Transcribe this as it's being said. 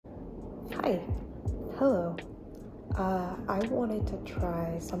Hi, hello. I wanted to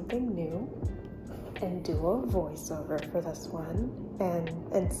try something new and do a voiceover for this one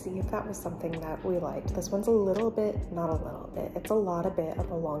and see if that was something that we liked. This one's a little bit, not a little bit, it's a bit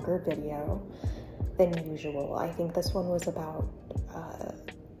of a longer video than usual. I think this one was about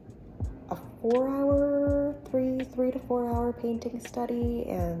a 4-hour, three to 4 hour painting study,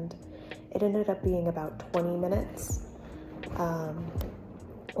 and it ended up being about 20 minutes.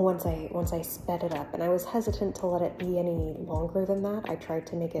 Once I sped it up, and I was hesitant to let it be any longer than that. I tried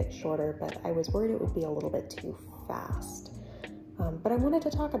to make it shorter, but I was worried it would be a little bit too fast. But I wanted to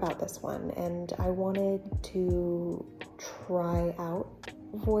talk about this one, and I wanted to try out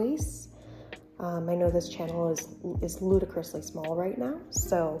voice. I know this channel is ludicrously small right now,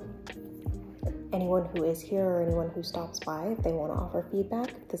 so anyone who is here or anyone who stops by, if they want to offer feedback,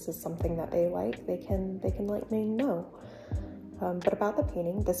 if this is something that they like, they can let me know. But about the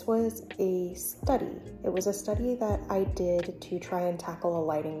painting, this was a study. It was a study that I did to try and tackle a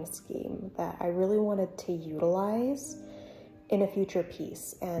lighting scheme that I really wanted to utilize in a future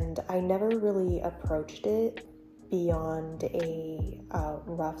piece. And I never really approached it beyond a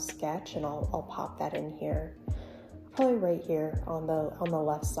rough sketch, and I'll pop that in here, probably right here on the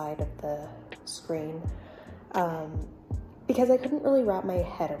left side of the screen, because I couldn't really wrap my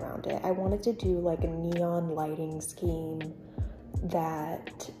head around it. I wanted to do like a neon lighting scheme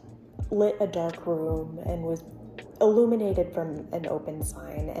that lit a dark room and was illuminated from an open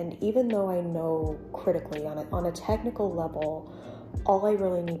sign. And even though I know critically on a technical level, all I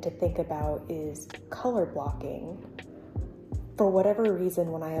really need to think about is color blocking, for whatever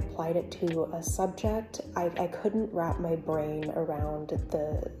reason, when I applied it to a subject, I couldn't wrap my brain around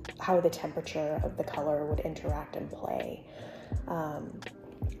how the temperature of the color would interact and play.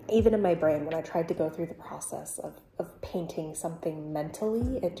 Even in my brain, when I tried to go through the process of painting something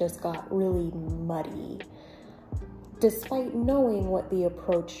mentally, it just got really muddy, despite knowing what the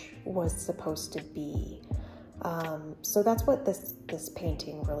approach was supposed to be. So that's what this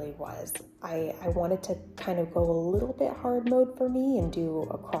painting really was. I wanted to kind of go a little bit hard mode for me and do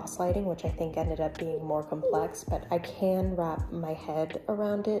a cross lighting, which I think ended up being more complex, but I can wrap my head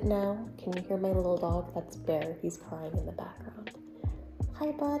around it now. Can you hear my little dog? That's Bear. He's crying in the background.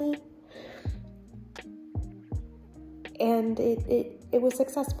 Hi, buddy. And it was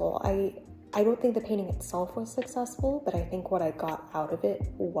successful. I don't think the painting itself was successful, but I think what I got out of it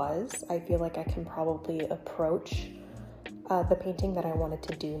was. I feel like I can probably approach the painting that I wanted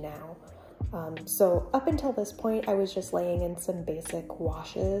to do now. So up until this point, I was just laying in some basic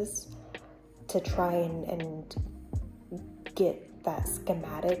washes to try and get that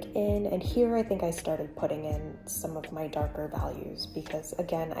schematic in. And here I think I started putting in some of my darker values, because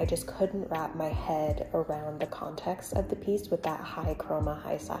again, I just couldn't wrap my head around the context of the piece with that high chroma,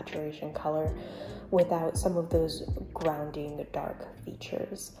 high saturation color without some of those grounding dark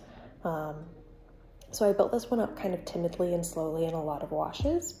features. So I built this one up kind of timidly and slowly in a lot of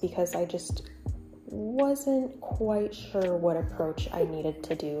washes, because I just wasn't quite sure what approach I needed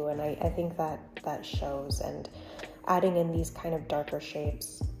to do, and I think that shows. And adding in these kind of darker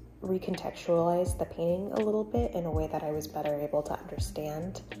shapes recontextualized the painting a little bit in a way that I was better able to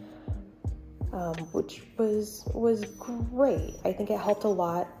understand, which was great. I think it helped a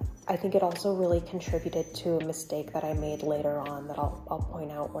lot. I think it also really contributed to a mistake that I made later on that I'll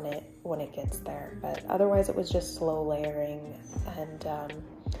point out when it gets there. But otherwise, it was just slow layering, and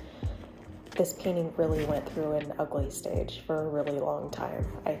this painting really went through an ugly stage for a really long time.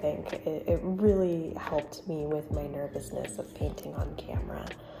 I think it really helped me with my nervousness of painting on camera,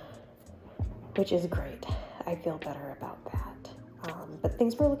 which is great. I feel better about that. But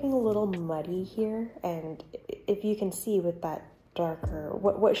things were looking a little muddy here, and if you can see with that darker,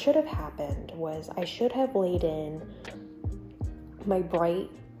 what should have happened was I should have laid in my bright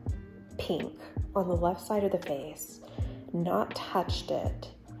pink on the left side of the face, not touched it,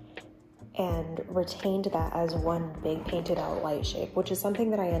 and retained that as one big painted out light shape, which is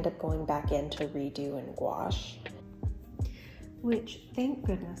something that I end up going back in to redo in gouache. Which, thank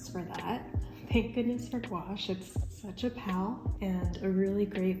goodness for that. Thank goodness for gouache. It's such a pal and a really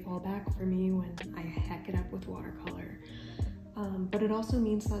great fallback for me when I heck it up with watercolor. But it also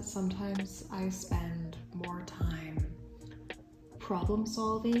means that sometimes I spend more time problem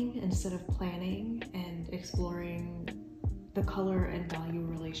solving instead of planning and exploring the color and value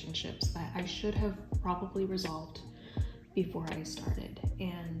relationships that I should have probably resolved before I started.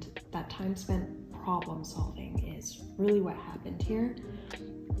 And that time spent problem solving is really what happened here.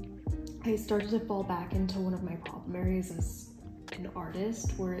 I started to fall back into one of my problem areas as an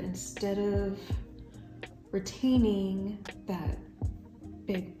artist, where instead of retaining that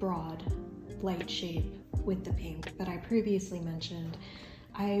big, broad light shape with the pink that I previously mentioned,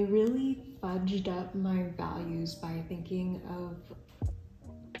 I really fudged up my values by thinking of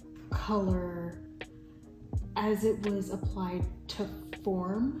color as it was applied to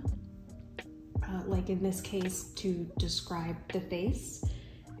form, like in this case to describe the face,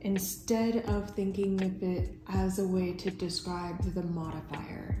 instead of thinking of it as a way to describe the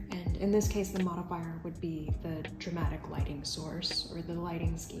modifier. And in this case, the modifier would be the dramatic lighting source or the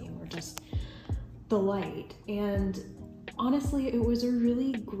lighting scheme or just the light. And honestly, it was a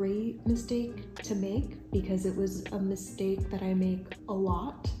really great mistake to make because it was a mistake that I make a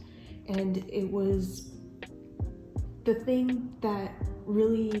lot. And it was the thing that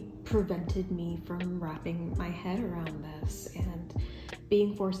really prevented me from wrapping my head around this, and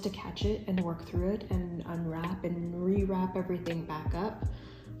being forced to catch it and work through it and unwrap and rewrap everything back up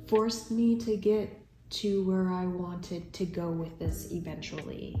forced me to get to where I wanted to go with this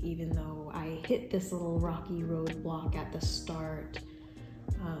eventually, even though I hit this little rocky roadblock at the start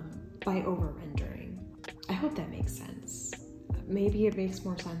by over-rendering. I hope that makes sense. Maybe it makes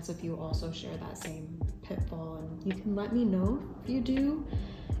more sense if you also share that same pitfall, and you can let me know if you do.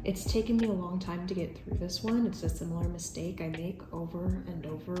 It's taken me a long time to get through this one. It's a similar mistake I make over and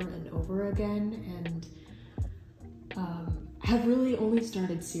over and over again, and have really only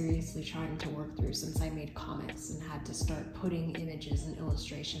started seriously trying to work through since I made comics and had to start putting images and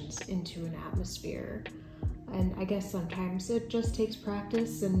illustrations into an atmosphere. And I guess sometimes it just takes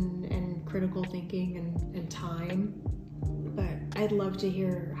practice and critical thinking and time. But I'd love to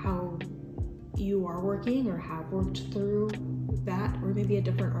hear how you are working or have worked through that, or maybe a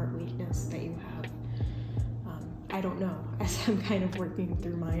different art weakness that you have. I don't know, as I'm kind of working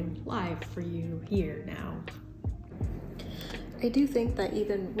through mine live for you here now. I do think that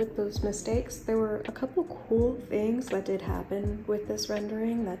even with those mistakes, there were a couple cool things that did happen with this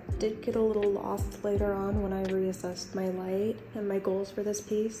rendering that did get a little lost later on when I reassessed my light and my goals for this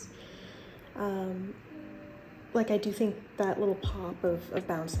piece. Like, I do think that little pop of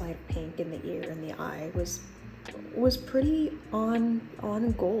bounce light pink in the ear and the eye was pretty on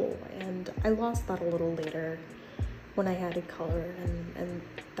goal, and I lost that a little later when I added color, and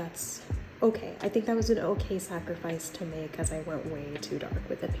that's okay. I think that was an okay sacrifice to make, as I went way too dark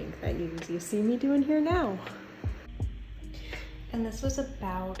with the pink that you see me doing here now. And this was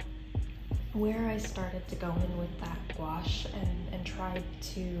about where I started to go in with that gouache and tried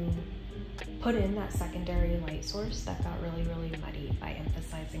to put in that secondary light source that got really, really muddy by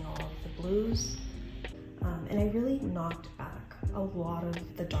emphasizing all of the blues. And I really knocked back a lot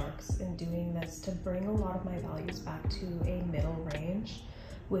of the darks in doing this to bring a lot of my values back to a middle range,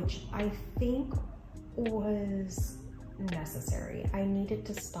 which I think was necessary. I needed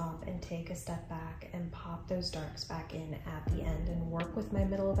to stop and take a step back and pop those darks back in at the end and work with my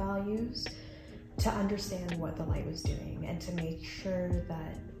middle values to understand what the light was doing and to make sure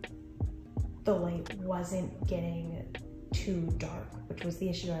that the light wasn't getting too dark, which was the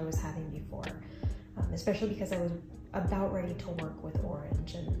issue I was having before, especially because I was about ready to work with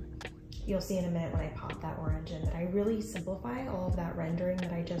orange. And you'll see in a minute when I pop that orange in that I really simplify all of that rendering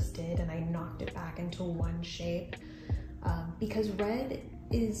that I just did, and I knocked it back into one shape because red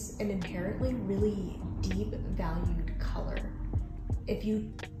is an inherently really deep valued color. If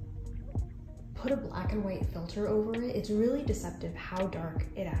you put a black and white filter over it, it's really deceptive how dark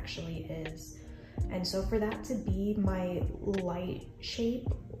it actually is. And so for that to be my light shape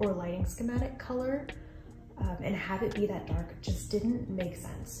or lighting schematic color and have it be that dark just didn't make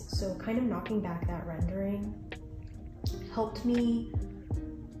sense. So kind of knocking back that rendering helped me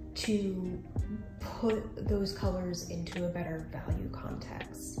to put those colors into a better value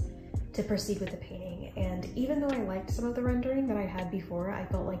context to proceed with the painting. And even though I liked some of the rendering that I had before, I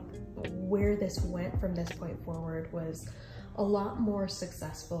felt like where this went from this point forward was a lot more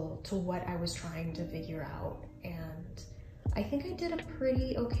successful to what I was trying to figure out. And I think I did a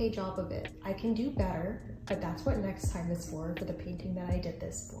pretty okay job of it. I can do better, but that's what next time is for the painting that I did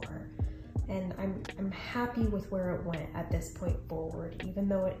this for. And I'm happy with where it went at this point forward, even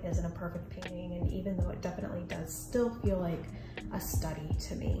though it isn't a perfect painting, and even though it definitely does still feel like a study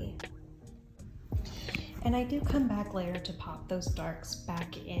to me. And I do come back later to pop those darks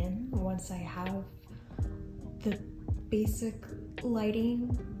back in once I have the basic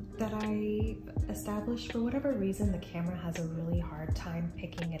lighting that I established. For whatever reason, the camera has a really hard time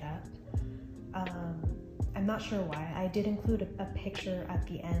picking it up. I'm not sure why. I did include a picture at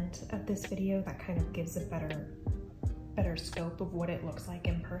the end of this video that kind of gives a better scope of what it looks like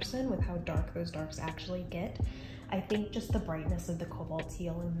in person with how dark those darks actually get. I think just the brightness of the cobalt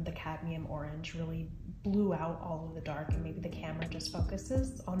teal and the cadmium orange really blew out all of the dark, and maybe the camera just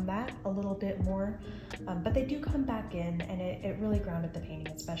focuses on that a little bit more. But they do come back in, and it really grounded the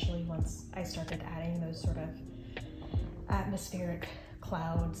painting, especially once I started adding those sort of atmospheric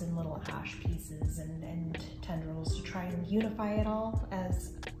clouds and little ash pieces and tendrils to try and unify it all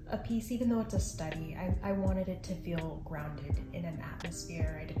as a piece. Even though it's a study, I wanted it to feel grounded in an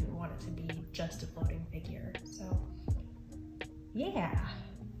atmosphere. I didn't want it to be just a floating figure. So yeah.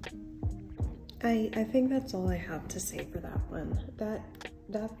 I think that's all I have to say for that one.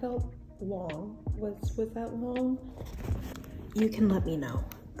 That felt long. Was that long? You can let me know.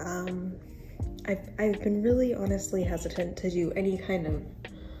 I've been really honestly hesitant to do any kind of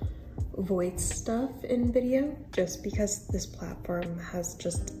voice stuff in video, just because this platform has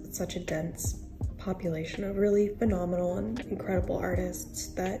just such a dense population of really phenomenal and incredible artists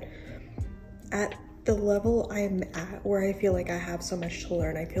that at the level I'm at, where I feel like I have so much to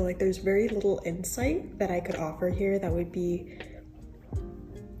learn, I feel like there's very little insight that I could offer here that would be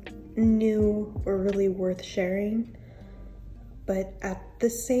new or really worth sharing. But at the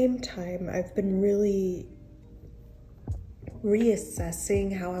same time, I've been really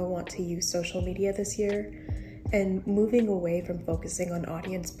reassessing how I want to use social media this year, and moving away from focusing on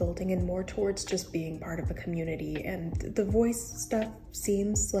audience building and more towards just being part of a community. And the voice stuff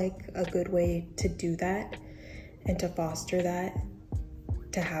seems like a good way to do that and to foster that,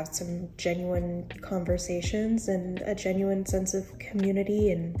 to have some genuine conversations and a genuine sense of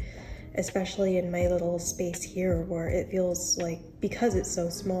community, and especially in my little space here where it feels like, because it's so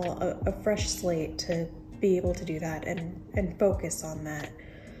small, a fresh slate to be able to do that and focus on that.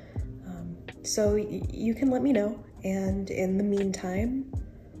 So you can let me know, and in the meantime,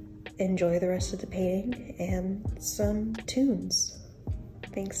 enjoy the rest of the painting and some tunes.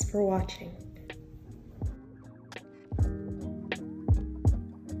 Thanks for watching.